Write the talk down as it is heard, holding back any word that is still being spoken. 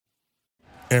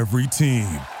Every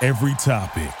team, every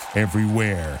topic,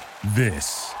 everywhere.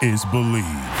 This is Believe.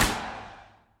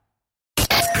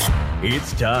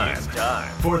 It's time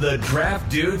for the Draft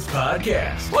Dudes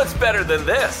Podcast. What's better than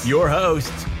this? Your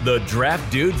hosts, the Draft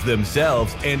Dudes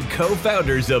themselves and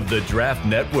co-founders of the Draft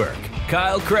Network,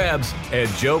 Kyle Krebs and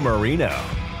Joe Marino.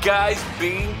 Guys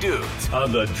being dudes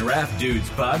on the Draft Dudes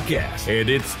Podcast. And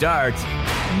it starts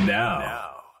now.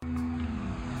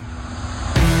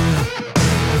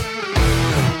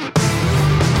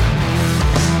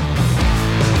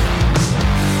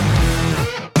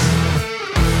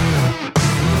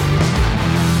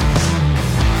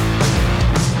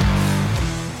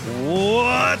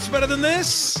 What's better than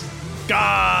this?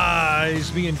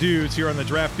 Guys being dudes here on the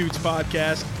Draft Dudes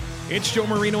Podcast. It's Joe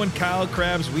Marino and Kyle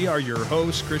Krebs. We are your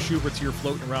hosts. Chris Schubert's here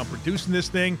floating around producing this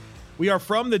thing. We are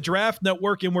from the Draft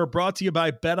Network, and we're brought to you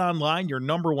by BetOnline, your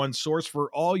number one source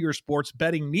for all your sports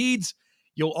betting needs.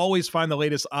 You'll always find the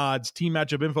latest odds, team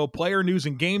matchup info, player news,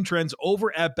 and game trends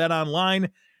over at BetOnline.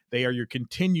 They are your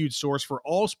continued source for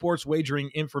all sports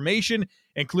wagering information,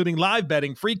 including live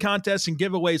betting, free contests, and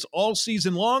giveaways all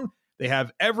season long. They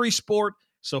have every sport,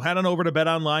 so head on over to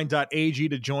betonline.ag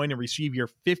to join and receive your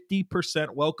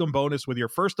 50% welcome bonus with your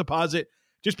first deposit.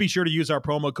 Just be sure to use our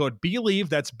promo code BELIEVE,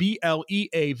 that's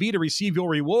BLEAV, to receive your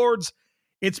rewards.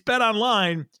 It's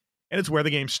BetOnline, and it's where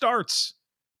the game starts.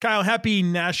 Kyle, happy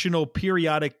National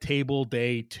Periodic Table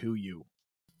Day to you.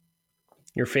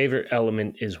 Your favorite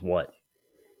element is what?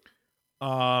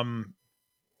 I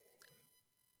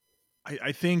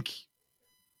think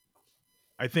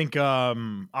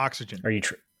oxygen.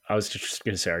 I was just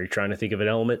going to say, are you trying to think of an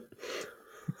element?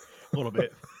 A little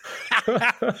bit.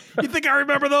 You think I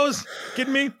remember those?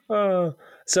 Kidding me?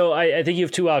 So I think you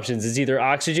have two options. It's either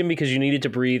oxygen because you needed to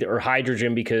breathe, or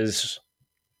hydrogen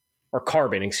or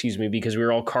carbon, because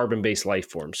we're all carbon-based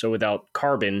life forms. So without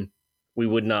carbon, we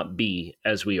would not be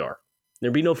as we are.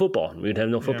 There'd be no football. We'd have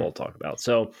no football to talk about.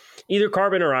 So either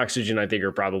carbon or oxygen, I think,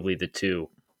 are probably the two.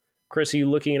 Chris, are you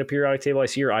looking at a periodic table? I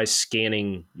see your eyes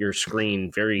scanning your screen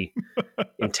very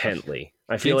intently.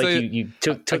 I feel like you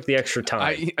took the extra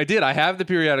time. I did. I have the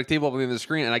periodic table up on the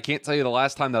screen, and I can't tell you the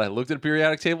last time that I looked at a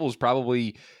periodic table was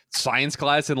probably science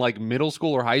class in like middle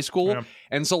school or high school. Yeah.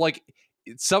 And so like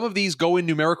some of these go in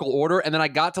numerical order, and then I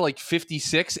got to like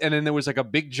 56, and then there was like a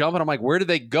big jump, and I'm like, where did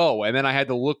they go? And then I had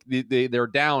to look. They're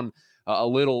down a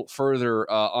little further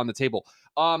on the table.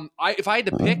 If I had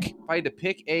to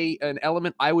pick an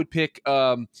element, I would pick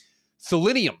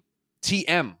selenium,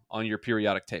 TM, on your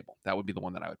periodic table. That would be the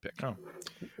one that I would pick. Oh,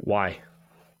 why?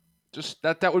 Just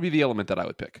that would be the element that I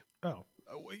would pick. Oh,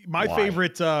 my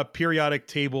favorite periodic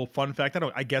table fun fact.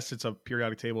 I guess it's a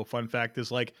periodic table fun fact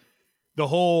is like the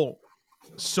whole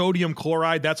sodium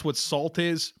chloride. That's what salt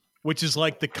is, which is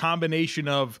like the combination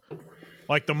of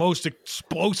like the most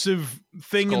explosive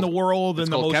thing in the world, and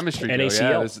the most chemistry. NaCl.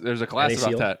 Yeah, there's a class NaCl.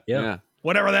 about that. Yeah.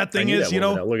 Whatever that thing is,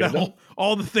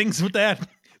 all the things with that.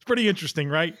 It's pretty interesting,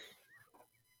 right?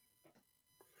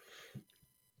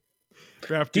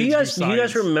 Do you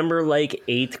guys remember like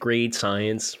 8th grade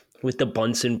science with the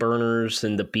Bunsen burners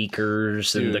and the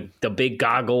beakers and the big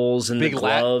goggles and the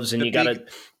gloves, and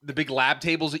the big lab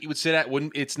tables that you would sit at? It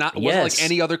wasn't like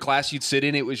any other class you'd sit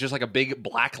in. It was just like a big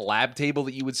black lab table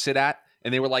that you would sit at.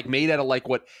 And they were like made out of like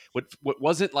what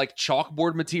wasn't like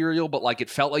chalkboard material, but like it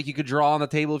felt like you could draw on the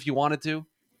table if you wanted to.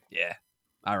 Yeah,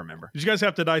 I remember. Did you guys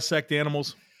have to dissect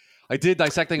animals? I did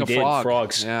dissecting a frog.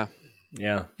 Frogs. Yeah.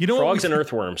 You know, frogs and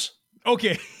earthworms.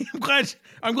 Okay,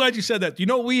 I'm glad you said that. You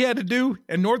know what we had to do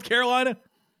in North Carolina?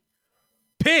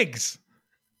 Pigs.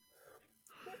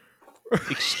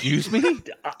 Excuse me?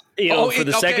 For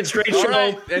the second straight show,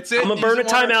 right, that's it. I'm going to burn a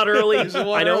timeout early. I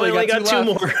know I only got two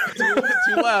more.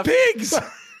 two left. Pigs!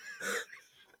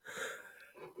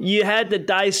 You had to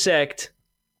dissect.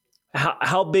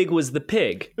 How big was the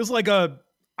pig? It was like a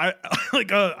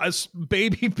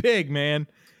baby pig, man.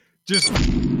 Just...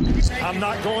 I'm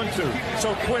not going to,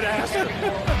 so quit asking.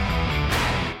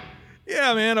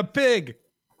 Yeah, man, a pig.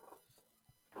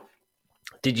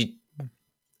 Did you...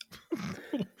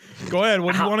 Go ahead.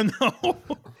 What do you want to know?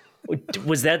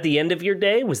 Was that the end of your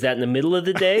day? Was that in the middle of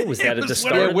the day? Was that at the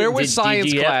start? Yeah, where was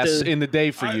science class in the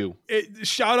day for you?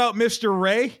 Shout out Mr.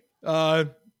 Ray at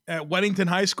Weddington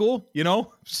High School. You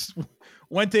know,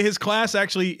 went to his class.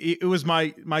 Actually, it was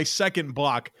my second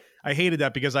block. I hated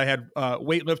that because I had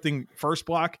weightlifting first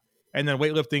block and then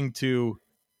weightlifting to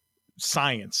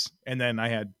science, and then I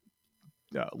had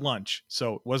lunch,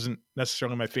 so it wasn't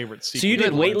necessarily my favorite sequence. So you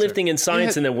did weightlifting and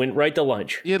science and then went right to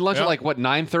lunch. You had lunch at like, what,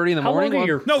 9:30 in the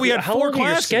morning? We had four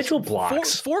classes. Schedule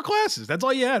blocks. Four classes. That's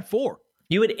all you had, 4.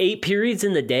 You had 8 periods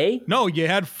in the day? No, you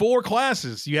had 4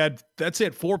 classes. That's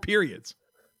it, 4 periods.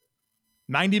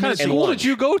 90 What kind of minutes. school did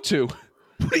you go to?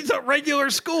 It's a regular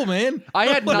school, man. I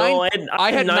had No, nine.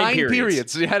 I had 9 periods.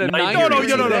 periods. You had a 9 No,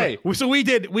 periods a day. So we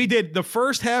did the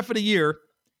first half of the year.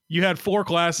 You had 4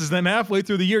 classes. Then halfway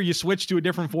through the year, you switched to a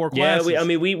different 4 classes. Yeah,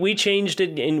 we changed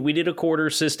it, and we did a quarter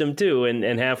system too, and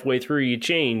halfway through you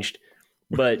changed.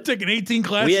 But taking 18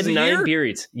 classes we had a 9 year?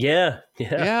 periods. Yeah.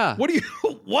 Yeah. What do you?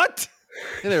 What?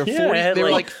 Yeah, they were Yeah, I 40. had, They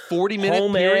were like, like 40-minute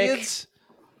home ec. periods.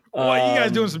 Well, you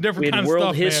guys doing some different We had kind of world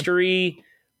stuff, history.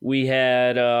 We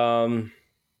had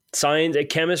science,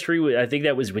 chemistry. I think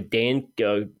that was with Dan.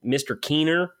 Mr.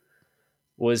 Keener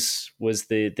was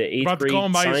the 8th About to grade call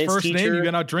him by his science first teacher. name. You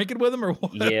been out drinking with him or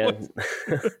what? Yeah.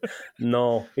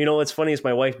 No. You know what's funny is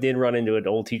my wife did run into an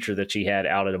old teacher that she had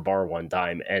out at a bar one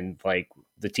time, and like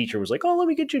the teacher was like, "Oh, let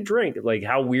me get you a drink." Like,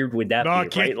 how weird would that No, be?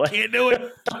 can't, Right? Like, can't do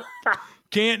it.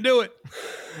 Can't do it.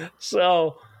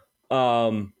 so,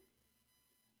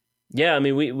 yeah. I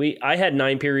mean, I had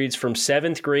 9 periods from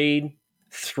 7th grade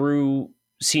through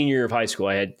senior year of high school.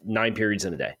 I had 9 periods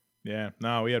in a day. Yeah,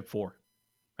 no, we had 4.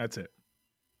 That's it.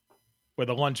 With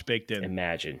a lunch baked in.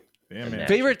 Imagine. Yeah, man.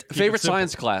 Favorite Keep it simple.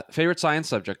 science class. Favorite science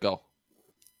subject. Go.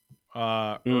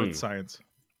 Earth science.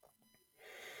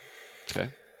 Okay.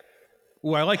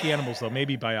 Ooh, I like animals though.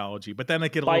 Maybe biology, but then I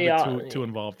get a little bit too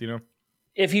involved. You know.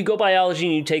 If you go biology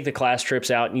and you take the class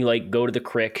trips out and you like go to the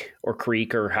creek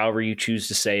or however you choose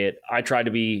to say it, I try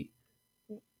to be.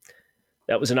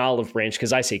 That was an olive branch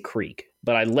because I say creek,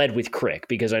 but I led with crick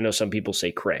because I know some people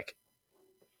say crick.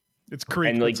 It's creek,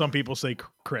 And, but like- some people say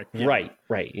crick. Yeah. Right.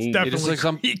 It's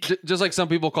definitely Just like some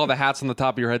people call the hats on the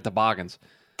top of your head toboggans.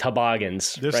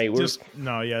 Toboggans. This, right.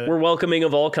 yeah. We're welcoming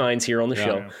of all kinds here on the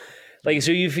show. Yeah. Like,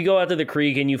 so if you go out to the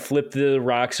creek and you flip the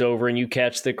rocks over and you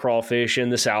catch the crawfish and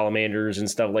the salamanders and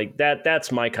stuff like that, that's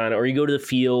my kind of, or you go to the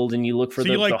field and you look for So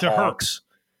you like the to herp. hawks.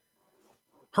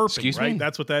 Herping, Excuse right? me?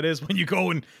 That's what that is when you go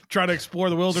and try to explore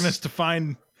the wilderness to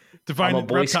find I'm a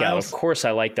Boy Scout. reptiles. Of course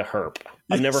I like to herp.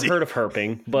 I've never See? heard of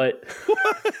herping, but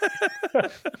All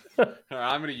right,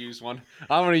 I'm going to use one.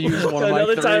 I'm going to use one of my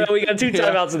another 3. time we got 2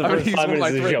 timeouts in the I'm gonna first use 5 one of my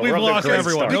minutes of the 3. show. We've We're off to a lost great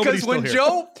everyone.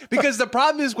 start. Nobody's Because the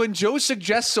problem is when Joe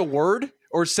suggests a word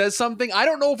or says something, I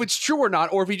don't know if it's true or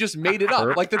not, or if he just made it up,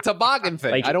 Herp? like the toboggan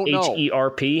thing. Like I don't know.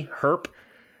 HERP, herp.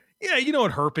 Yeah, you know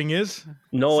what herping is.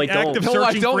 No, I It's the act don't. of No, I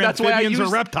searching don't. for That's why I amphibians or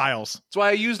used- reptiles. That's why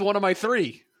I used one of my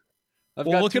 3. I've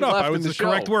Well, got look 2 it up. left I was in the show.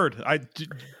 correct word.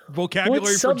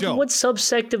 Vocabulary for Joe. What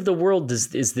subsect of the world is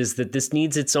this that this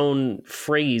needs its own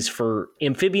phrase for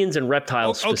amphibians and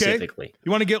reptiles Okay. specifically?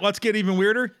 You want to let's get even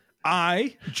weirder?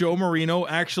 I, Joe Marino,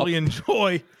 actually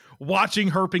enjoy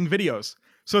watching herping videos.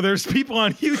 So there's people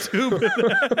on YouTube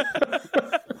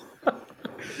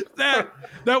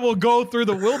that will go through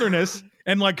the wilderness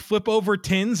and like flip over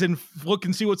tins and look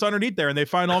and see what's underneath there, and they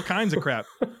find all kinds of crap.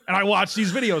 And I watch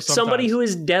these videos sometimes. Somebody who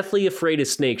is deathly afraid of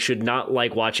snakes should not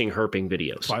like watching herping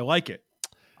videos. So I like it.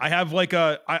 I have like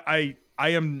I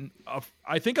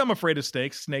think I'm afraid of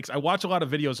snakes. I watch a lot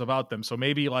of videos about them. So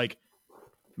maybe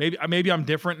I'm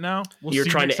different now. We'll You're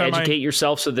see trying next to time educate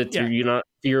yourself so that Yeah. you're not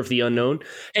fear of the unknown.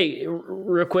 Hey,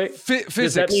 real quick, does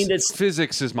Physics. that mean that's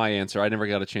Physics is my answer. I never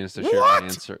got a chance to share What? my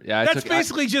answer. Yeah, That's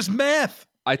basically just math.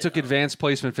 I took advanced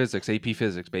placement physics, AP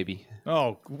physics, baby.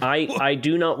 Oh, I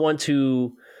do not want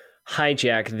to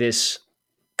hijack this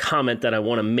comment that I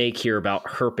want to make here about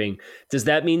herping. Does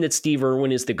that mean that Steve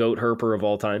Irwin is the GOAT herper of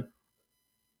all time?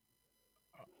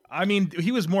 I mean,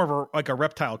 he was more of a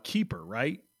reptile keeper,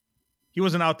 right? He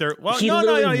wasn't out there. Well, He no,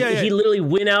 literally, he literally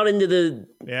went out into the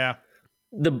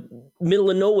middle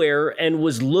of nowhere and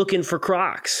was looking for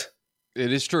crocs.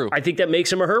 It is true. I think that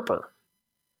makes him a herper.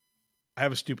 I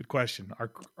have a stupid question. Are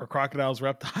crocodiles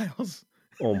reptiles?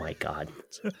 Oh my God.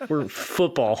 We're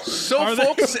football. So, Are they?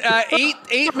 folks,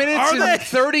 8 minutes Are they? and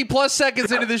 30 plus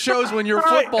seconds into the show is when your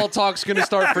Right. football talk's going to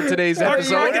start for today's Are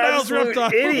episode. crocodiles Absolute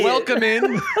reptiles? idiot. Welcome in.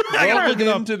 gotta Welcome look it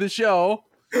up. into the show.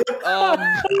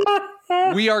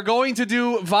 We are going to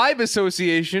do Vibe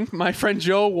Association. My friend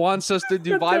Joe wants us to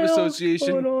do Vibe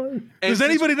Association. And Does since-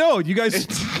 anybody know? You guys?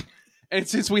 And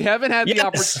since we haven't had the Yes.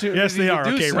 opportunity Yes, they are.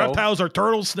 to do Okay, so, reptiles are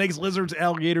turtles, snakes, lizards,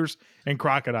 alligators, and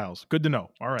crocodiles. Good to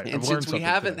know. All right. and I've learned since we something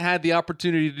haven't today. had the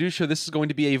opportunity to do so, this is going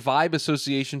to be a Vibe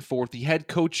Association for the head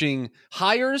coaching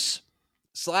hires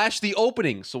 / the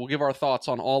openings. So we'll give our thoughts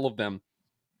on all of them.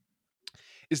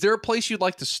 Is there a place you'd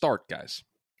like to start, guys?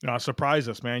 Surprise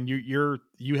us, man.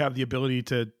 You have the ability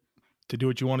to do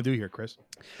what you want to do here, Chris.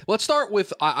 Let's start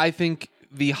with, I think,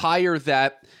 the hire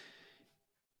that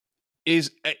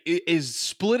is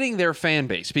splitting their fan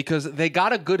base because they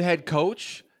got a good head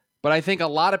coach, but I think a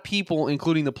lot of people,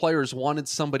 including the players, wanted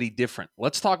somebody different.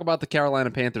 Let's talk about the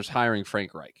Carolina Panthers hiring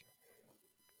Frank Reich.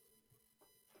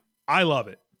 I love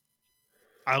it.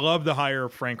 I love the hire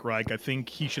of Frank Reich. I think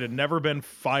he should have never been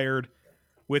fired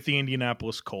with the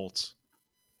Indianapolis Colts.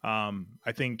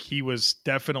 I think he was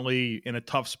definitely in a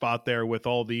tough spot there with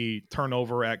all the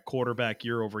turnover at quarterback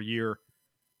year over year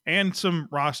and some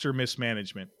roster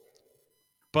mismanagement.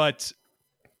 But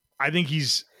I think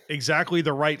he's exactly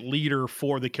the right leader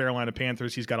for the Carolina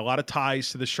Panthers. He's got a lot of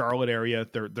ties to the Charlotte area.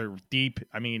 They're deep.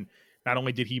 I mean, not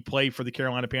only did he play for the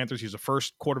Carolina Panthers, he was the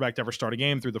first quarterback to ever start a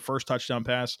game through the first touchdown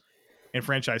pass in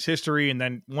franchise history. And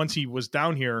then once he was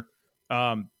down here,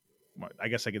 I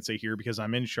guess I could say here because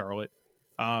I'm in Charlotte.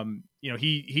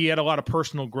 He had a lot of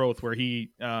personal growth where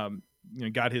he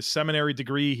got his seminary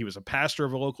degree. He was a pastor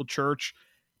of a local church,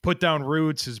 put down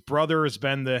roots. His brother has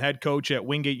been the head coach at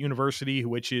Wingate University,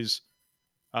 which is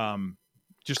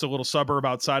just a little suburb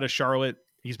outside of Charlotte.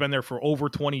 He's been there for over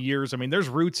 20 years. I mean, there's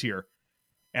roots here.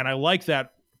 And I like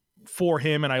that for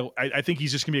him, and I think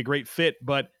he's just going to be a great fit.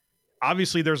 But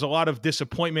obviously there's a lot of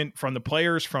disappointment from the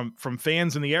players, from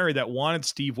fans in the area that wanted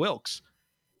Steve Wilks.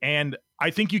 And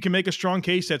I think you can make a strong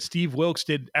case that Steve Wilks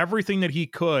did everything that he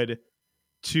could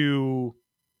to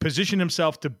position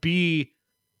himself to be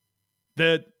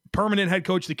the permanent head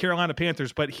coach of the Carolina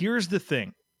Panthers. But here's the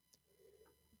thing.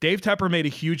 Dave Tepper made a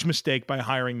huge mistake by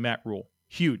hiring Matt Rule.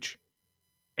 Huge.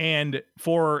 And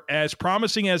for as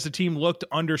promising as the team looked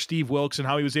under Steve Wilks and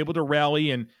how he was able to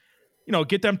rally and,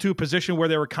 get them to a position where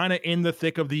they were kind of in the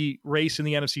thick of the race in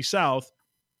the NFC South,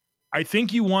 I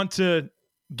think you want to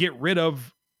get rid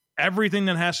of everything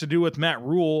that has to do with Matt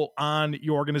Rule on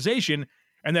your organization,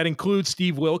 and that includes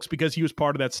Steve Wilks because he was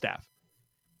part of that staff.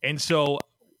 And so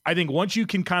I think once you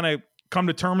can kind of come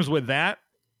to terms with that,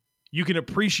 you can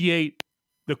appreciate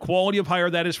the quality of hire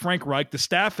that is Frank Reich. The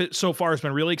staff so far has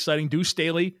been really exciting. Deuce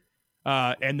Staley,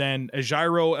 and then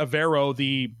Jairo Avero,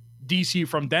 the DC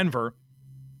from Denver.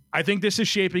 I think this is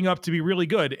shaping up to be really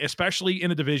good, especially in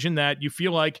a division that you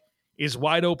feel like is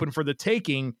wide open for the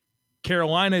taking.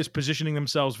 Carolina is positioning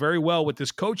themselves very well with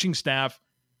this coaching staff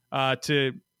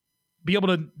to be able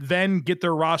to then get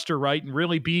their roster right and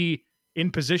really be in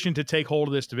position to take hold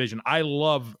of this division. I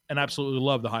love and absolutely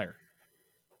love the hire.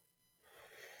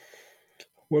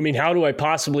 Well, I mean, how do I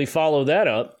possibly follow that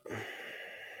up?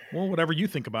 Well, whatever you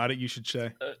think about it, you should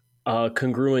say.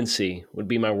 Congruency would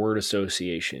be my word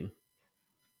association.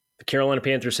 The Carolina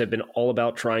Panthers have been all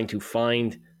about trying to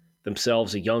find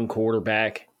themselves a young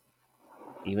quarterback,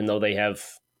 even though they have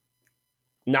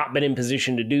not been in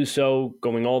position to do so,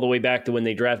 going all the way back to when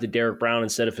they drafted Derek Brown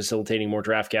instead of facilitating more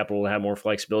draft capital to have more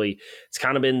flexibility. It's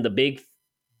kind of been the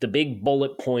big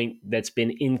bullet point that's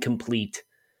been incomplete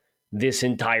this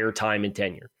entire time in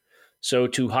tenure. So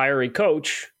to hire a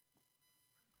coach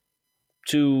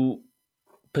to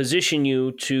position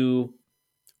you to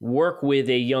work with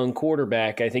a young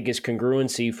quarterback, I think is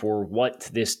congruency for what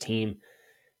this team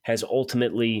has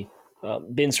ultimately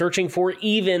been searching for,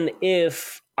 even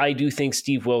if I do think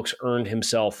Steve Wilks earned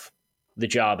himself the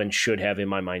job and should have, in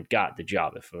my mind, got the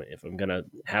job. If I'm going to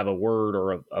have a word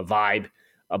or a vibe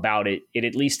about it, it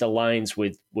at least aligns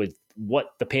with what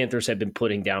the Panthers have been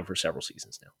putting down for several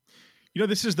seasons now.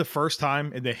 This is the first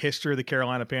time in the history of the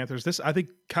Carolina Panthers. I think,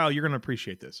 Kyle, you're going to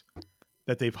appreciate this,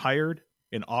 that they've hired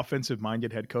an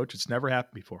offensive-minded head coach. It's never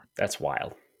happened before. That's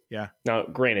wild. Yeah. Now,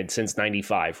 granted, since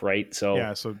 95, right?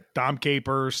 So Dom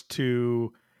Capers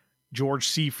to George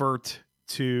Seifert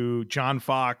to John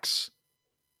Fox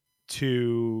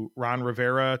to Ron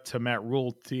Rivera to Matt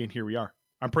Rule, and here we are.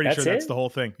 I'm pretty sure that's the whole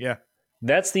thing. Yeah.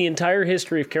 That's the entire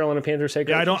history of Carolina Panthers head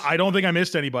coaches. Yeah, I don't think I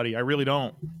missed anybody. I really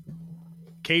don't.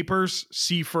 Capers,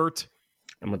 Seifert,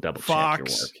 I'm gonna double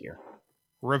Fox, check your work here.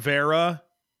 Rivera,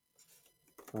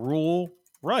 Rule,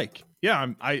 Reich. Yeah,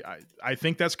 I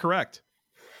think that's correct.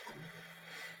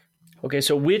 Okay,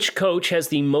 so which coach has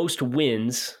the most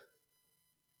wins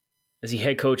as the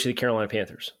head coach of the Carolina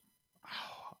Panthers?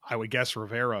 I would guess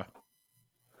Rivera.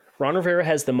 Ron Rivera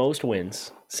has the most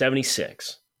wins,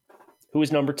 76. Who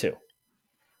is number 2?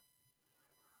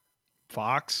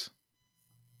 Fox.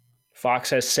 Fox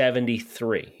has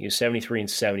 73. He was 73 and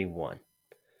 71.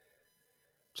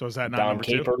 So is that not number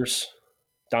 2?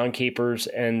 Don Capers,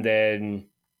 and then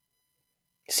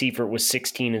Seifert was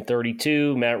 16 and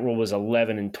 32. Matt Rule was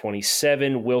 11 and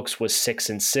 27. Wilks was 6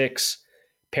 and 6.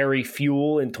 Perry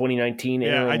Fuel in 2019.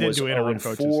 Yeah, I didn't do interim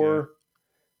coaches. 4. Yeah.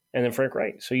 And then Frank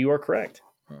Wright. So you are correct.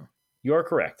 Huh. You are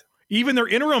correct. Even their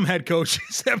interim head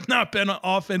coaches have not been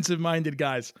offensive-minded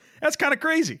guys. That's kind of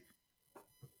crazy.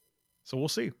 So we'll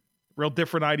see. Real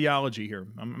different ideology here.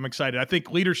 I'm excited. I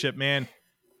think leadership, man.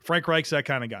 Frank Reich's that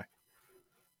kind of guy.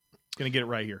 going to get it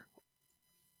right here.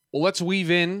 Well, let's weave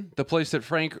in the place that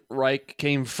Frank Reich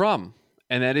came from,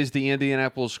 and that is the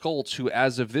Indianapolis Colts, who,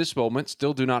 as of this moment,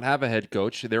 still do not have a head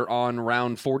coach. They're on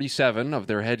round 47 of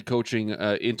their head coaching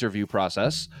interview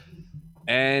process,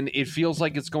 and it feels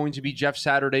like it's going to be Jeff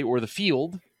Saturday or the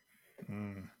field.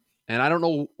 And I don't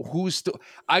know who's still.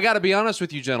 I got to be honest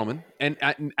with you, gentlemen, and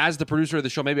as the producer of the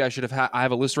show, maybe I should have I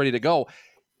have a list ready to go.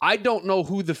 I don't know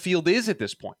who the field is at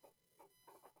this point.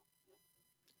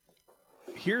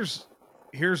 Here's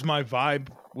my vibe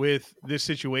with this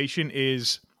situation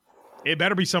is it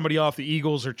better be somebody off the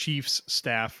Eagles or Chiefs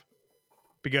staff,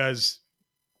 because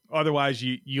otherwise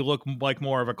you look like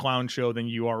more of a clown show than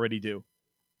you already do.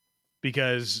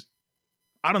 Because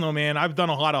I don't know, man, I've done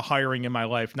a lot of hiring in my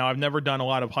life. Now, I've never done a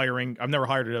lot of hiring. I've never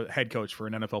hired a head coach for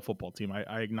an NFL football team.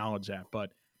 I acknowledge that.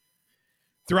 But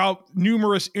throughout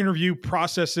numerous interview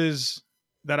processes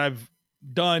that I've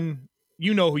done,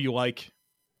 you know who you like.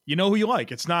 You know who you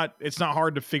like. It's not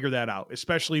hard to figure that out,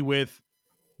 especially with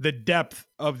the depth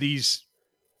of these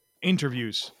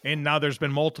interviews. And now there's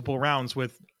been multiple rounds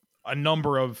with a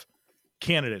number of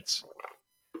candidates.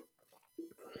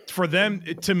 For them,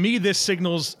 to me, this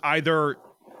signals either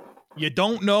you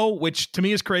don't know, which to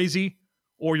me is crazy,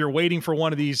 or you're waiting for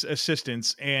one of these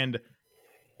assistants. And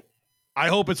I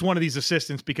hope it's one of these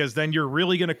assistants, because then you're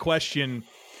really going to question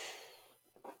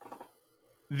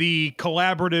the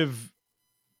collaborative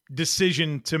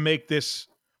decision to make this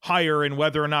hire and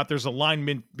whether or not there's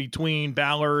alignment between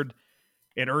Ballard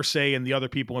and Irsay and the other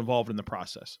people involved in the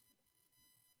process.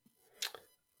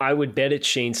 I would bet it's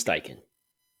Shane Steichen,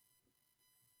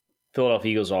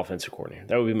 Philadelphia Eagles offensive coordinator.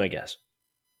 That would be my guess.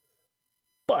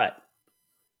 But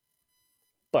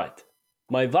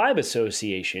my vibe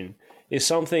association is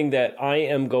something that I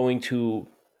am going to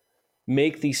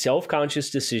make the self-conscious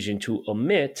decision to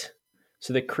omit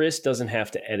so that Chris doesn't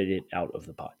have to edit it out of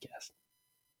the podcast.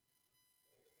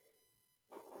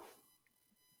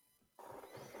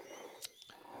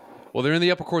 Well, they're in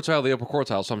the upper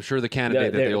quartile, so I'm sure the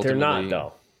candidate they're not,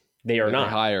 though. They are not.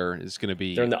 Higher is going to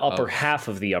be. They're in the upper half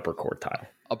of the upper quartile.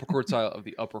 Upper quartile of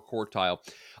the upper quartile.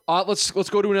 Let's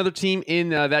go to another team in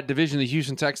that division, the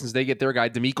Houston Texans. They get their guy,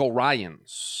 DeMeco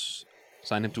Ryans.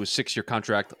 Signed him to a 6-year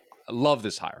contract. Love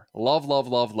this hire. Love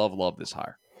this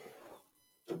hire.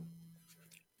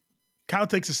 Kyle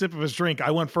takes a sip of his drink.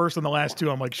 I went first on the last two.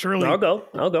 I'm like, surely. I'll go.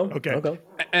 Okay. I'll go.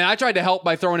 And I tried to help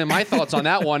by throwing in my thoughts on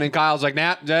that one, and Kyle's like,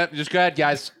 nah, just go ahead,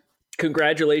 guys.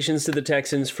 Congratulations to the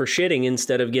Texans for shitting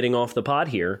instead of getting off the pod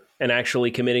here and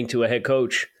actually committing to a head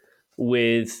coach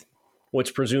with what's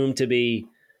presumed to be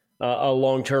a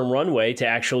long-term runway to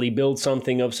actually build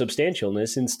something of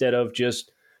substantialness instead of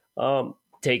just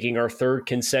taking our third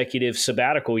consecutive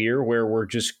sabbatical year where we're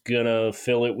just going to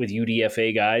fill it with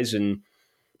UDFA guys and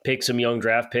pick some young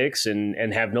draft picks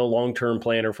and have no long-term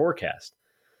plan or forecast.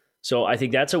 So I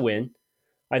think that's a win.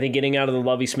 I think getting out of the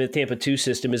Lovie Smith Tampa 2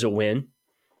 system is a win.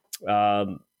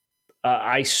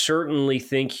 I certainly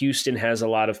think Houston has a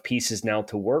lot of pieces now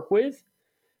to work with,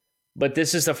 but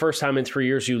this is the first time in 3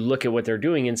 years you look at what they're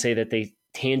doing and say that they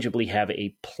tangibly have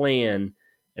a plan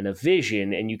and a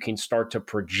vision, and you can start to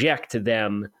project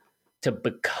them to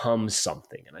become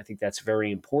something. And I think that's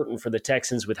very important for the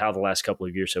Texans with how the last couple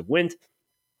of years have went.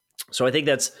 So I think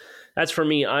that's for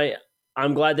me.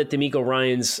 I'm glad that DeMeco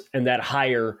Ryans and that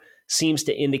hire seems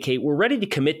to indicate we're ready to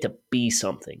commit to be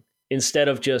something instead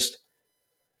of just,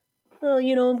 well,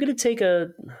 I'm going to take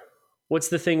what's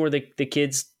the thing where the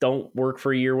kids don't work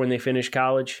for a year when they finish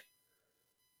college?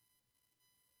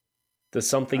 The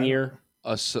something year?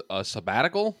 A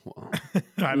sabbatical?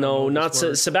 No, not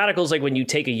sabbatical is like when you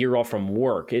take a year off from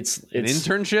work. It's an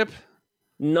internship?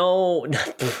 No,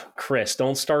 Chris,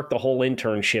 don't start the whole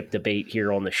internship debate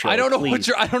here on the show. I don't know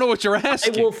what you're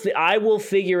asking. I will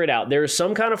figure it out. There's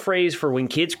some kind of phrase for when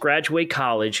kids graduate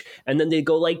college and then they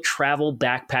go like travel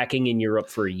backpacking in Europe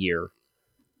for a year.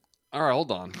 All right,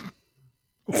 hold on.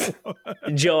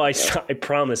 Joe, I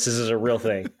promise this is a real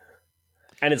thing.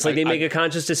 And it's like they make a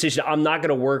conscious decision. I'm not going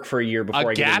to work for a year before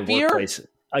I get in the workplace.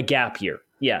 A gap year.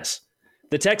 Yes.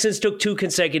 The Texans took 2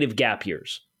 consecutive gap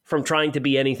years from trying to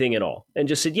be anything at all and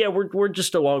just said, yeah, we're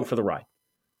just along for the ride.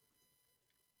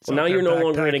 So now you're no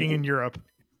longer in Europe.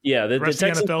 Yeah, the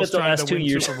Texans spent the last 2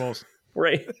 years. Super Bowls.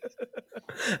 Right.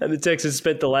 And the Texans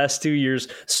spent the last 2 years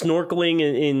snorkeling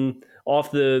in off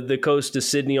the coast of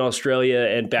Sydney, Australia,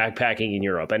 and backpacking in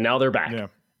Europe. And now they're back. Yeah.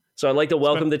 So I'd like to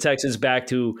welcome the Texans back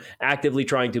to actively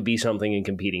trying to be something and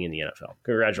competing in the NFL.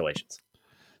 Congratulations.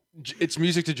 It's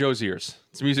music to Joe's ears.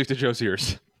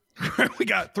 We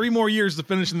got 3 more years to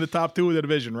finish in the top 2 of the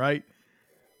division, right?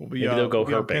 Maybe they'll go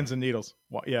herping. Pins and needles.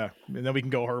 Well, yeah, and then we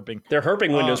can go herping. Their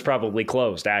herping window's probably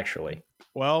closed, actually.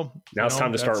 Well, now it's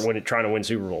time to start trying to win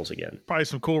Super Bowls again. Probably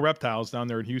some cool reptiles down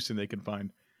there in Houston they can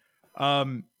find.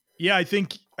 Yeah, I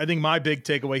think my big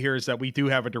takeaway here is that we do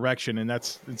have a direction, and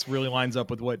it's really lines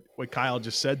up with what Kyle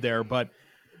just said there. But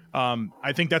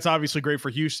I think that's obviously great for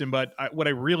Houston. But what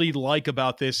I really like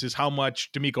about this is how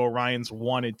much DeMeco Ryans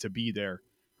wanted to be there.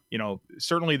 You know,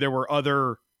 certainly there were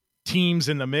other teams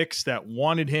in the mix that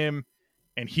wanted him,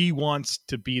 and he wants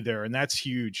to be there, and that's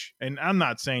huge. And I'm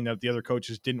not saying that the other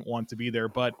coaches didn't want to be there,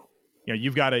 but you know,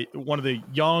 you've got one of the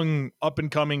young, up and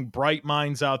coming, bright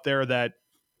minds out there that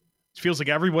feels like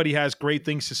everybody has great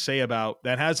things to say about,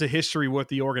 that has a history with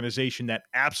the organization, that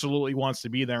absolutely wants to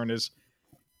be there, and is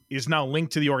now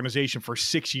linked to the organization for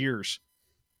 6 years.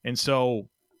 And so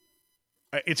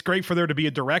it's great for there to be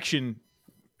a direction,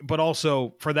 but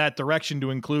also for that direction to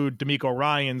include DeMeco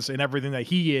Ryans and everything that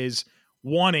he is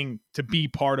wanting to be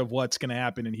part of what's going to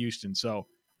happen in Houston. So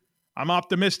I'm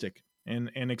optimistic and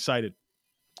excited.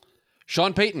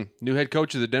 Sean Payton, new head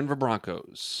coach of the Denver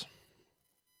Broncos.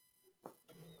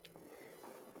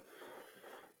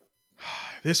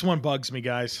 This one bugs me,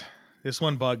 guys. This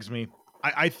one bugs me.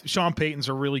 Sean Payton's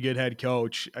a really good head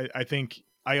coach. I think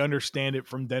I understand it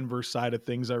from Denver's side of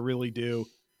things. I really do.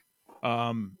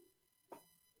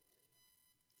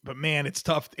 But man, it's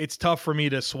tough. It's tough for me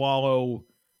to swallow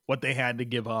what they had to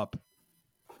give up.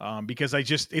 Because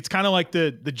it's kind of like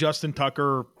the Justin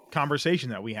Tucker conversation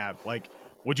that we have. Like,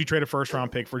 would you trade a first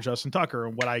round pick for Justin Tucker?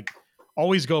 And what I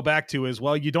always go back to is,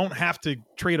 well, you don't have to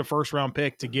trade a first round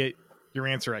pick to get your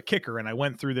answer at kicker. And I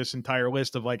went through this entire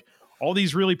list of like, all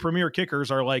these really premier kickers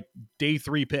are like day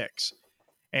 3 picks.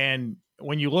 And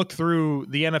when you look through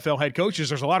the NFL head coaches,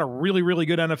 there's a lot of really, really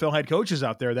good NFL head coaches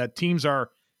out there that teams are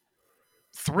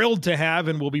thrilled to have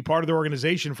and will be part of their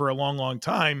organization for a long, long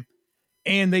time.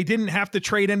 And they didn't have to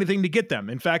trade anything to get them.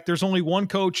 In fact, there's only one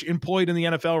coach employed in the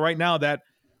NFL right now that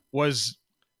was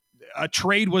a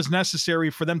trade was necessary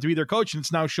for them to be their coach, and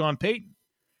it's now Sean Payton.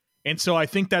 And so I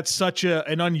think that's such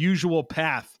an unusual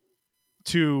path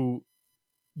to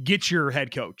get your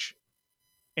head coach.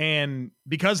 And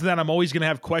because of that, I'm always going to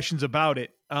have questions about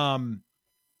it.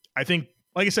 I think,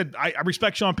 like I said, I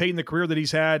respect Sean Payton, the career that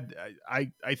he's had.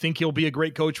 I think he'll be a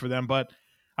great coach for them, but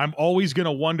I'm always going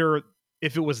to wonder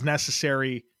if it was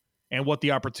necessary and what the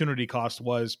opportunity cost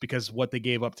was because of what they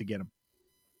gave up to get him.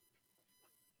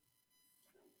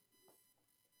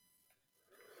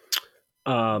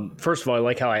 First of all, I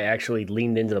like how I actually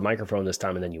leaned into the microphone this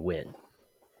time and then you win.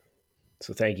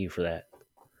 So thank you for that.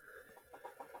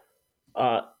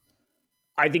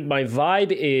 I think my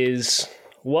vibe is,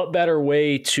 what better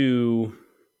way to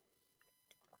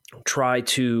try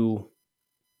to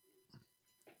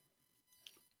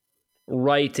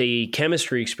right a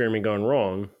chemistry experiment gone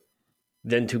wrong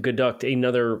than to conduct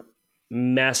another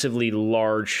massively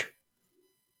large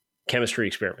chemistry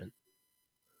experiment.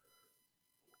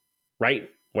 Right?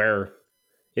 Where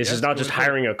this is not just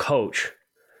hiring a coach,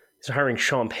 it's hiring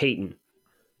Sean Payton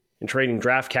and trading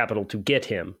draft capital to get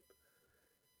him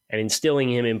and instilling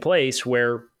him in place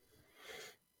where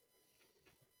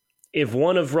if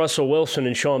one of Russell Wilson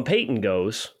and Sean Payton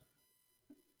goes,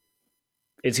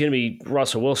 it's going to be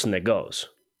Russell Wilson that goes,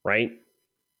 right?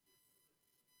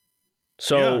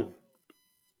 So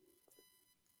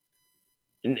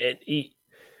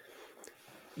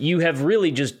you have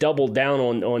really just doubled down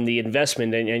on the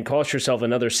investment and cost yourself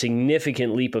another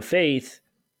significant leap of faith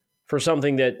for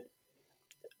something that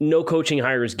no coaching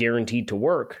hire is guaranteed to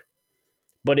work.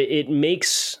 But it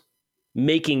makes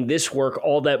making this work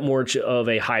all that more of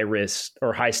a high risk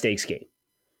or high stakes game.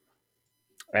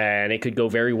 And it could go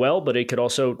very well, but it could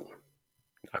also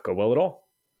not go well at all.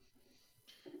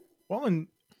 Well, and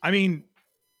I mean,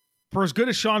 for as good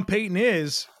as Sean Payton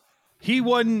is, he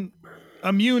wasn't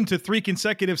immune to 3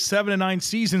 consecutive 7-9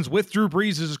 seasons with Drew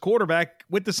Brees as his quarterback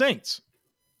with the Saints.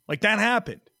 Like, that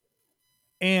happened.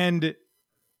 And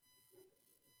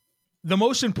the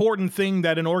most important thing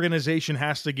that an organization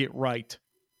has to get right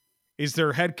is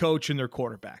their head coach and their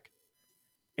quarterback.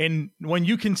 And when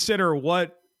you consider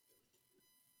what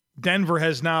Denver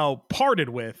has now parted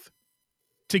with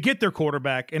to get their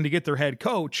quarterback and to get their head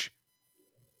coach,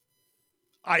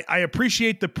 I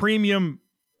appreciate the premium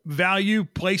value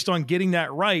placed on getting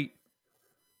that right.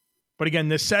 But again,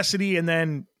 necessity and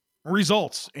then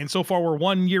results. And so far we're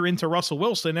 1 year into Russell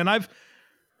Wilson. And I've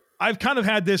kind of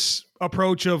had this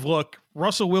approach of, look,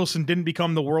 Russell Wilson didn't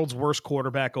become the world's worst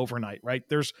quarterback overnight, right?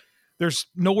 There's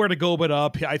nowhere to go but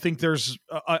up. I think there's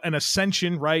an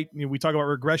ascension, right? You know, we talk about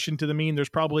regression to the mean. There's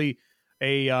probably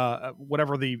a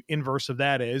whatever the inverse of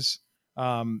that is,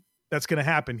 that's going to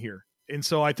happen here. And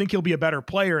so I think he'll be a better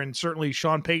player, and certainly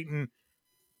Sean Payton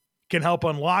can help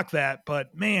unlock that.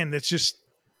 But man, it's just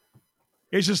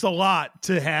a lot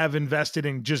to have invested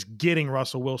in just getting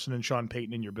Russell Wilson and Sean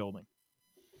Payton in your building.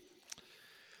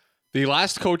 The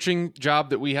last coaching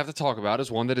job that we have to talk about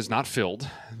is one that is not filled.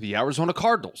 The Arizona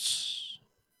Cardinals.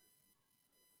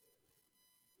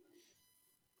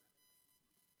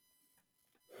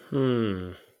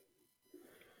 I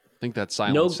think that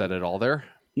silence said it all there.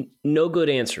 No good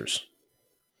answers.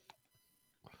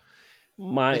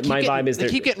 My vibe is they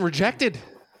keep getting rejected.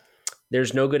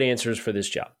 There's no good answers for this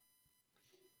job.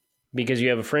 Because you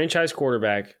have a franchise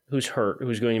quarterback who's hurt,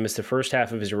 who's going to miss the first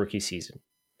half of his rookie season.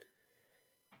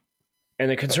 And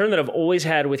the concern that I've always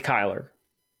had with Kyler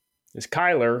is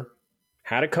Kyler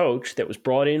had a coach that was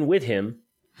brought in with him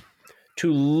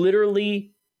to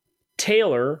literally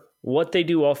tailor what they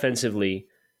do offensively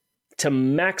to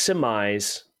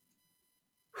maximize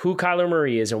who Kyler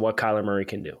Murray is and what Kyler Murray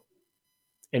can do.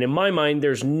 And in my mind,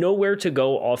 there's nowhere to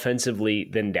go offensively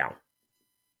than down.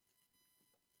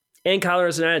 And Kyler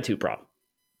has an attitude problem.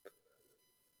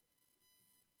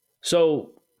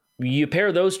 So you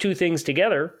pair those two things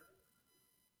together,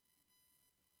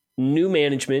 new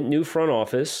management, new front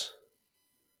office,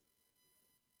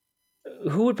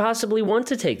 who would possibly want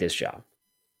to take this job?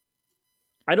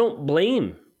 I don't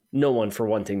blame no one for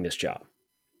wanting this job.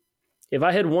 If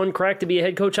I had one crack to be a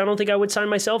head coach, I don't think I would sign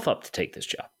myself up to take this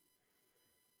job.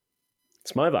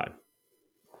 It's my vibe.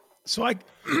 So I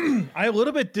a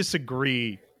little bit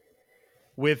disagree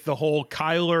with the whole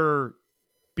Kyler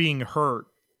being hurt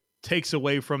takes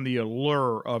away from the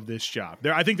allure of this job.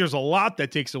 I think there's a lot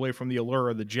that takes away from the allure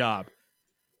of the job.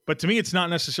 But to me, it's not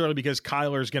necessarily because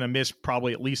Kyler is going to miss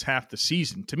probably at least half the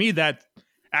season. To me, that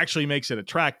actually makes it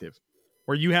attractive,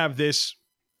 where you have this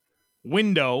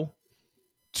window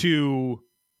to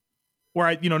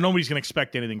where nobody's going to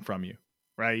expect anything from you,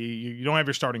 right? You don't have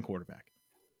your starting quarterback.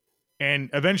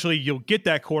 And eventually you'll get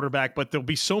that quarterback, but there'll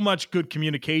be so much good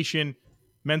communication,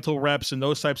 mental reps, and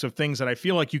those types of things that I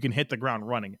feel like you can hit the ground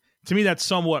running. To me, that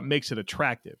somewhat makes it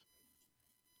attractive.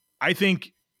 I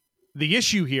think the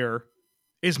issue here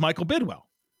is Michael Bidwell.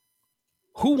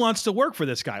 Who wants to work for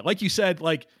this guy? Like you said,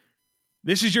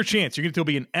 this is your chance. You're going to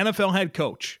be an NFL head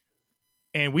coach.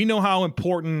 And we know how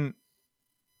important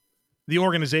the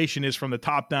organization is from the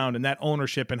top down and that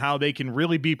ownership and how they can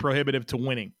really be prohibitive to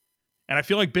winning. And I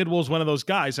feel like Bidwell's one of those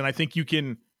guys. And I think you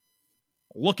can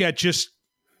look at just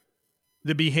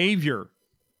the behavior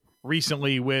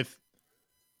recently with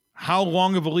how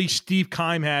long of a leash Steve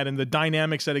Keim had and the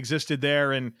dynamics that existed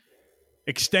there, and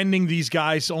extending these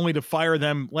guys only to fire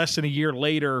them less than a year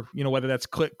later, whether that's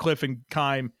Cliff and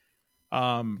Keim.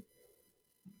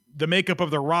 The makeup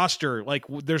of the roster,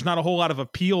 there's not a whole lot of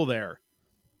appeal there.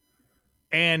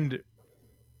 And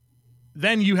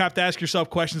then you have to ask yourself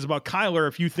questions about Kyler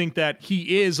if you think that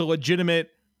he is a legitimate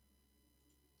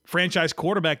franchise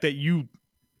quarterback that you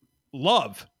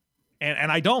love.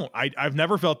 And I don't. I've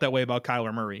never felt that way about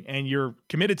Kyler Murray. And you're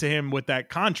committed to him with that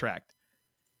contract.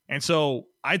 And so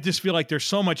I just feel like there's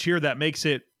so much here that makes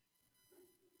it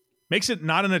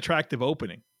not an attractive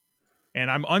opening.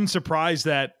 And I'm unsurprised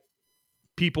that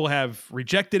people have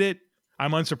rejected it.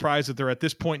 I'm unsurprised that they're at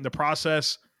this point in the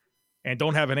process and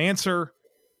don't have an answer.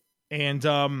 And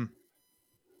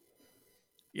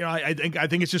I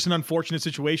think it's just an unfortunate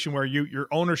situation where your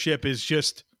ownership is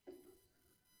just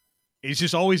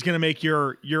always going to make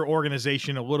your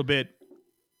organization a little bit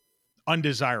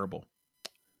undesirable.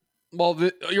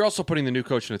 Well, you're also putting the new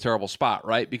coach in a terrible spot,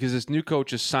 right? Because this new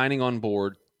coach is signing on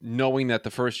board knowing that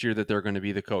the first year that they're going to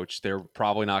be the coach, they're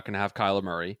probably not going to have Kyler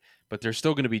Murray, but they're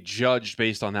still going to be judged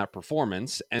based on that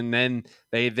performance. And then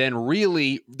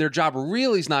their job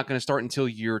really is not going to start until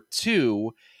year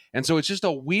 2. And so it's just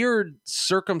a weird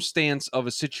circumstance of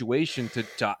a situation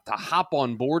to hop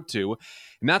on board to.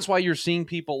 And that's why you're seeing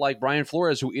people like Brian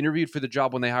Flores, who interviewed for the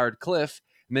job when they hired Cliff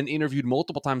and then interviewed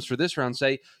multiple times for this round,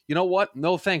 say, you know what?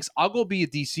 No, thanks. I'll go be a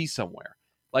DC somewhere.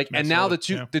 And now the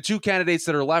two candidates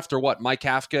that are left are what? Mike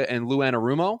Kafka and Lou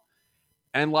Anarumo.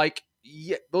 And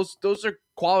those are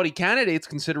quality candidates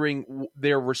considering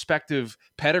their respective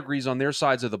pedigrees on their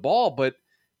sides of the ball. But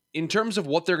in terms of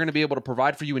what they're going to be able to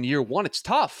provide for you in year 1, it's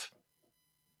tough.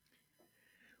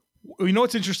 You know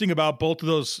what's interesting about both of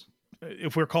those,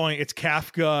 if we're calling it's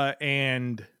Kafka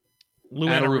and Lou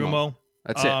Anarumo.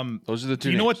 That's it. Those are the two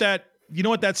names. You know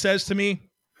what that says to me?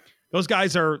 Those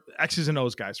guys are X's and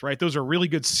O's guys, right? Those are really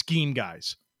good scheme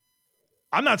guys.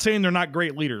 I'm not saying they're not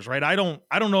great leaders, right? I don't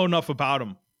know enough about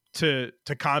them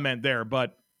to comment there,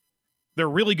 but they're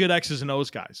really good X's and O's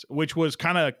guys, which was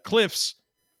kind of Cliff's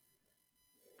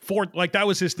that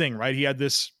was his thing, right? He had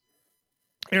this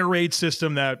air raid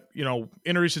system that,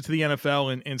 introduce it to the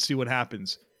NFL and see what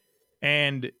happens.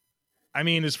 And I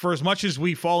mean, for as much as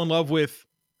we fall in love with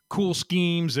cool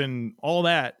schemes and all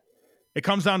that, it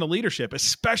comes down to leadership,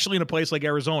 especially in a place like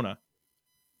Arizona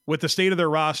with the state of their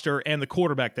roster and the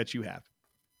quarterback that you have.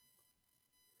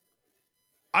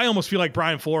 I almost feel like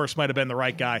Brian Flores might have been the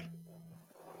right guy.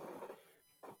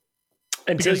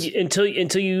 Until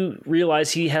you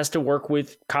realize he has to work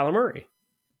with Kyler Murray.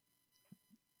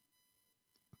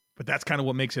 But that's kind of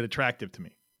what makes it attractive to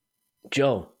me.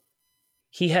 Joe,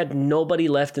 he had nobody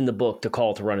left in the book to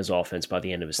call to run his offense by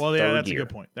the end of his third year. That's a good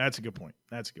point. That's a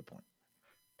good point.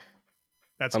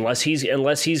 Unless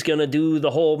he's going to do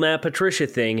the whole Matt Patricia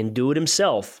thing and do it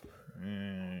himself.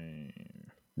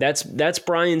 That's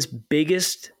Brian's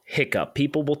biggest hiccup.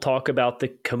 People will talk about the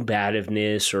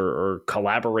combativeness or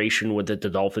collaboration with the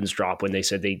Dolphins drop when they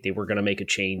said they were going to make a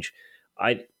change.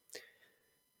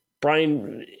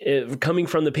 Brian, coming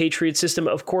from the Patriot system,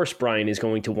 of course Brian is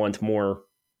going to want more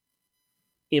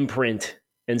imprint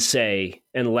and say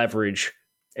and leverage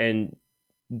and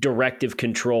directive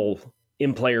control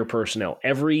in player personnel.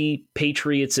 Every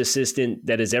Patriots assistant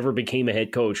that has ever became a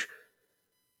head coach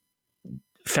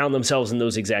found themselves in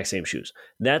those exact same shoes.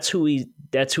 That's who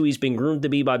he's been groomed to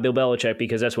be by Bill Belichick,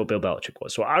 because that's what Bill Belichick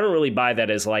was. So I don't really buy that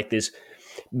as like this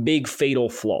big fatal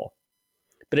flaw.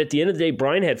 But at the end of the day,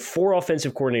 Brian had 4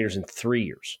 offensive coordinators in 3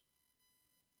 years.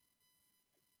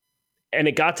 And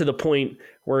it got to the point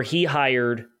where he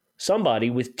hired somebody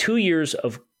with 2 years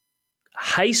of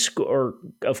high school or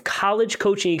of college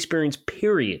coaching experience,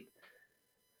 period,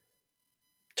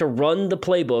 to run the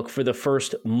playbook for the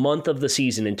first month of the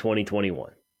season in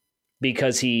 2021,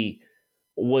 because he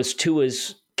was to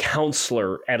his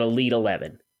counselor at Elite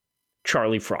 11,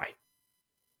 Charlie Fry.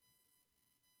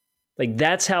 Like,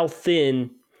 that's how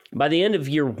thin. By the end of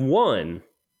year 1,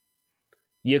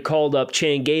 you called up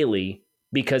Chan Gailey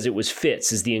because it was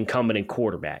Fitz as the incumbent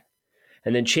quarterback.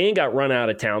 And then Chan got run out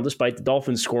of town despite the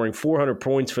Dolphins scoring 400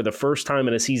 points for the first time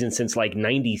in a season since like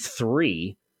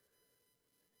 93,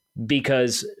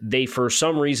 because they, for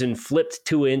some reason, flipped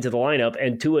Tua into the lineup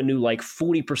and Tua knew like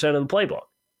 40% of the playbook.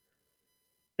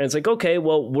 And it's like, okay,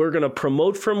 well, we're going to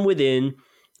promote from within.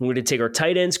 We're going to take our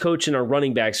tight ends coach and our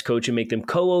running backs coach and make them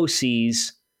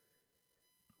co-OCs.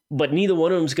 But neither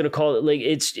one of them is going to call it. Like,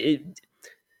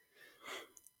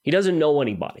 he doesn't know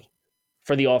anybody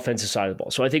for the offensive side of the ball.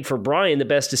 So I think for Brian, the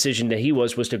best decision that he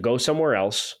was to go somewhere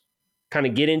else, kind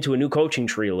of get into a new coaching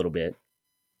tree a little bit.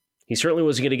 He certainly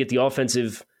wasn't going to get the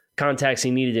offensive contacts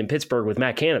he needed in Pittsburgh with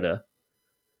Matt Canada.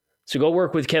 So go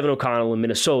work with Kevin O'Connell in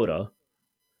Minnesota.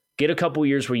 Get a couple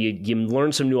years where you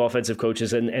learn some new offensive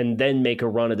coaches and then make a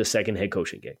run at the second head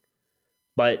coaching gig.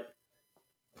 But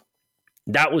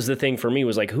that was the thing for me,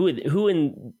 was like, who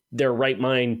in their right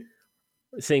mind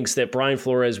thinks that Brian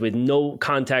Flores, with no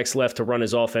contacts left to run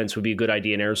his offense, would be a good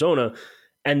idea in Arizona?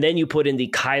 And then you put in the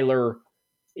Kyler.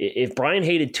 If Brian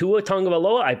hated Tua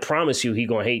Tagovailoa, I promise you he's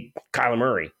going to hate Kyler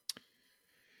Murray.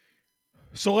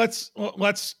 So can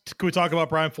we talk about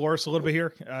Brian Flores a little bit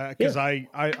here? Because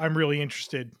I'm really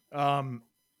interested. How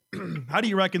do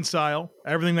you reconcile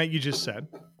everything that you just said?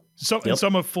 And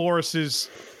some of Flores's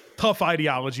tough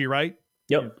ideology, right?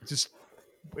 Yep.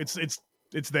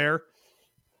 It's there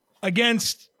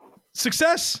against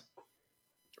success,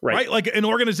 right? Like an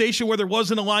organization where there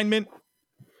was an alignment,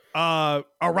 a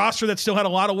roster that still had a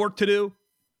lot of work to do,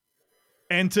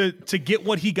 and to get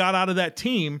what he got out of that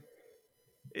team,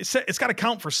 it's got to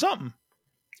count for something.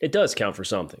 It does count for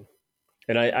something.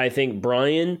 And I think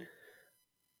Brian,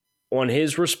 on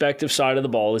his respective side of the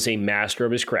ball, is a master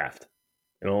of his craft.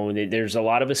 There's a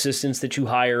lot of assistants that you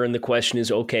hire, and the question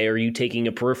is, okay, are you taking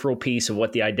a peripheral piece of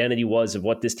what the identity was of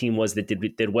what this team was that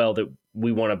did well that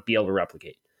we want to be able to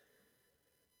replicate?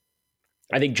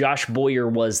 I think Josh Boyer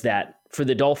was that for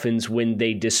the Dolphins when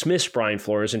they dismissed Brian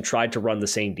Flores and tried to run the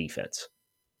same defense.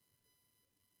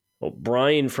 Well,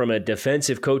 Brian, from a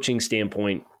defensive coaching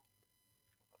standpoint,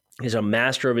 is a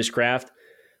master of his craft.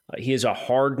 He is a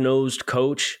hard-nosed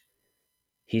coach.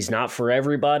 He's not for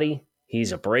everybody.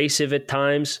 He's abrasive at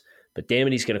times, but damn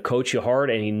it, he's going to coach you hard,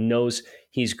 and he knows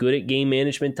he's good at game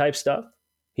management type stuff.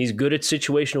 He's good at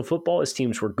situational football. His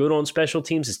teams were good on special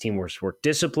teams. His team were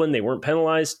disciplined. They weren't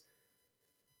penalized.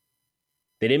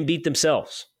 They didn't beat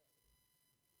themselves.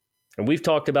 And we've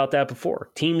talked about that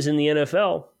before. Teams in the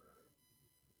NFL,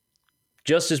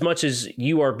 just as much as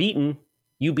you are beaten,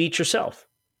 you beat yourself.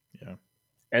 Yeah.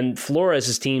 And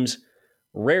Flores' teams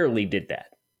rarely did that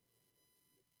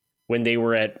when they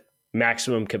were at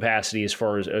maximum capacity as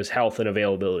far as health and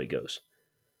availability goes.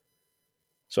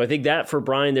 So I think that for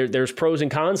Brian, there's pros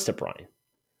and cons to Brian.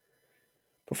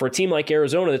 But for a team like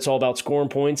Arizona, that's all about scoring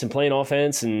points and playing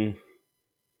offense, and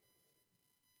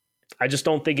I just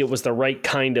don't think it was the right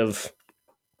kind of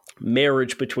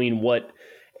marriage between what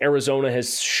Arizona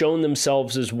has shown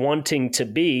themselves as wanting to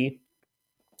be,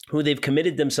 who they've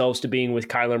committed themselves to being with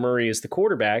Kyler Murray as the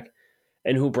quarterback,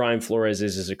 and who Brian Flores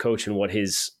is as a coach and what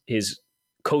his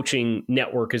coaching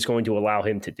network is going to allow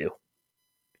him to do.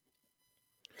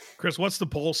 Chris, what's the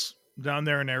pulse down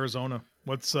there in Arizona?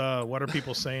 What are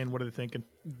people saying? What are they thinking?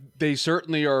 They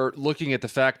certainly are looking at the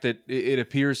fact that it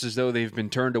appears as though they've been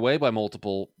turned away by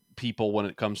multiple people when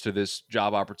it comes to this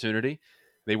job opportunity.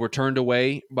 They were turned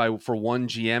away for one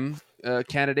GM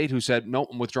candidate who said, "No,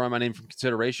 I'm withdrawing my name from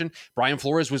consideration." Brian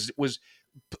Flores was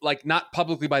like not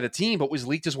publicly by the team, but was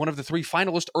leaked as one of the 3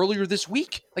 finalists earlier this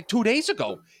week, like 2 days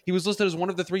ago. He was listed as one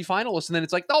of the 3 finalists, and then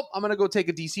it's like, nope, I'm going to go take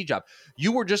a DC job.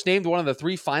 You were just named one of the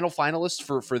 3 final finalists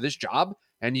for this job,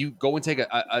 and you go and take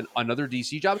another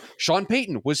DC job. Sean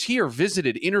Payton was here,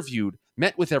 visited, interviewed,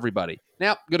 met with everybody.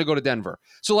 Now, going to go to Denver.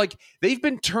 So, like, they've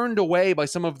been turned away by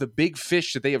some of the big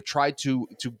fish that they have tried to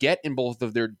get in both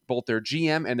their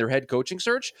GM and their head coaching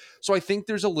search. So I think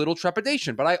there's a little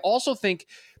trepidation. But I also think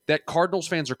that Cardinals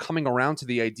fans are coming around to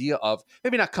the idea of,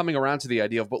 maybe not coming around to the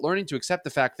idea of, but learning to accept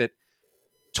the fact that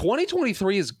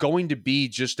 2023 is going to be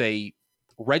just a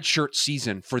redshirt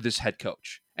season for this head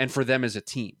coach and for them as a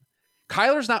team.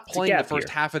 Kyler's not playing the first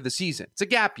half of the season. It's a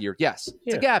gap year. Yes,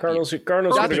 it's a gap year. Cardinals are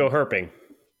going to go herping.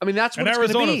 I mean, that's what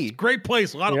it's going to be. Great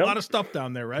place. A lot of stuff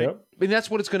down there, right? Yep. I mean, that's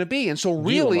what it's going to be. And so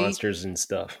really... Gila monsters and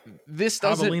stuff. This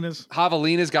doesn't...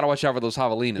 Javelinas. Got to watch out for those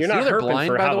javelinas. You're not herping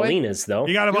for javelinas, though.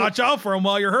 You got to watch out for them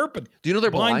while you're herping. Do you know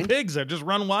they're blind? Pigs that just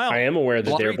run wild. I am aware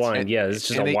that they're blind. Yeah, it's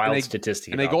just a wild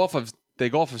statistic. And they go off of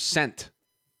scent.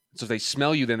 So if they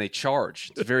smell you, then they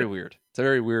charge. It's very weird. It's a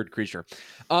very weird creature.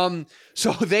 So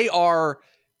they are...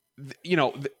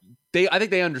 I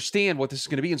think they understand what this is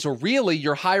going to be. And so really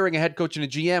you're hiring a head coach and a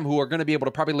GM who are going to be able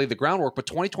to probably lay the groundwork, but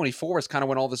 2024 is kind of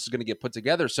when all this is going to get put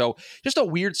together. So just a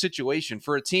weird situation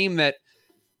for a team that,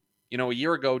 a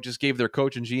year ago just gave their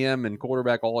coach and GM and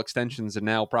quarterback all extensions and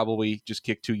now probably just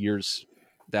kicked 2 years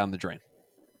down the drain.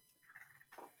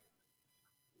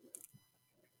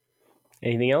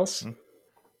 Anything else?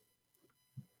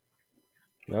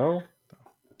 No?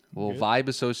 A little vibe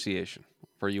association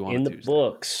for you on in Tuesday. The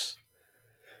books.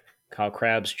 Kyle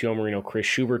Krabs, Joe Marino, Chris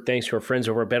Schubert. Thanks to our friends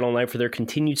over at BetOnline for their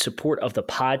continued support of the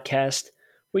podcast.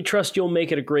 We trust you'll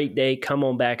make it a great day. Come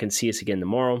on back and see us again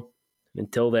tomorrow.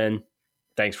 Until then,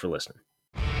 thanks for listening.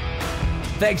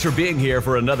 Thanks for being here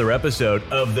for another episode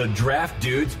of the Draft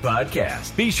Dudes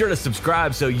Podcast. Be sure to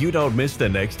subscribe so you don't miss the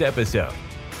next episode.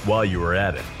 While you are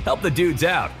at it, help the dudes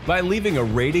out by leaving a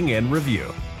rating and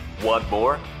review. Want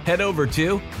more? Head over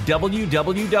to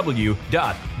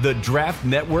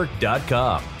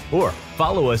www.thedraftnetwork.com or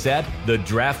follow us at The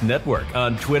Draft Network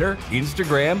on Twitter,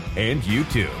 Instagram, and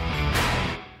YouTube.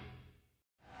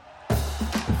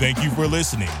 Thank you for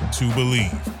listening to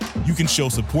Believe. You can show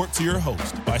support to your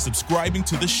host by subscribing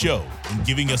to the show and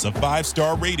giving us a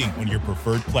 5-star rating on your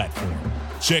preferred platform.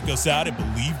 Check us out at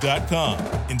Believe.com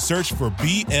and search for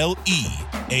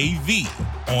BLEAV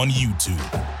on YouTube.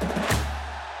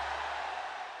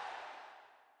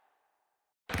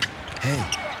 Hey,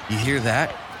 you hear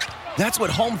that? That's what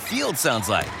home field sounds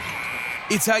like.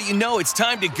 It's how you know it's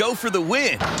time to go for the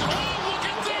win.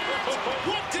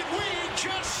 What did we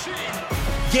just see?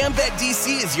 Gambit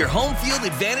DC is your home field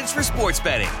advantage for sports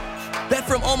betting. Bet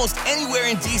from almost anywhere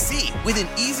in DC with an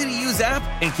easy-to-use app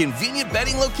and convenient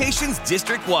betting locations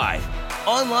district-wide.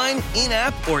 Online,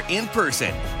 in-app, or in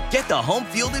person. Get the home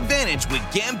field advantage with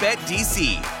Gambit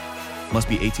DC. Must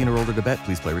be 18 or older to bet.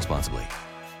 Please play responsibly.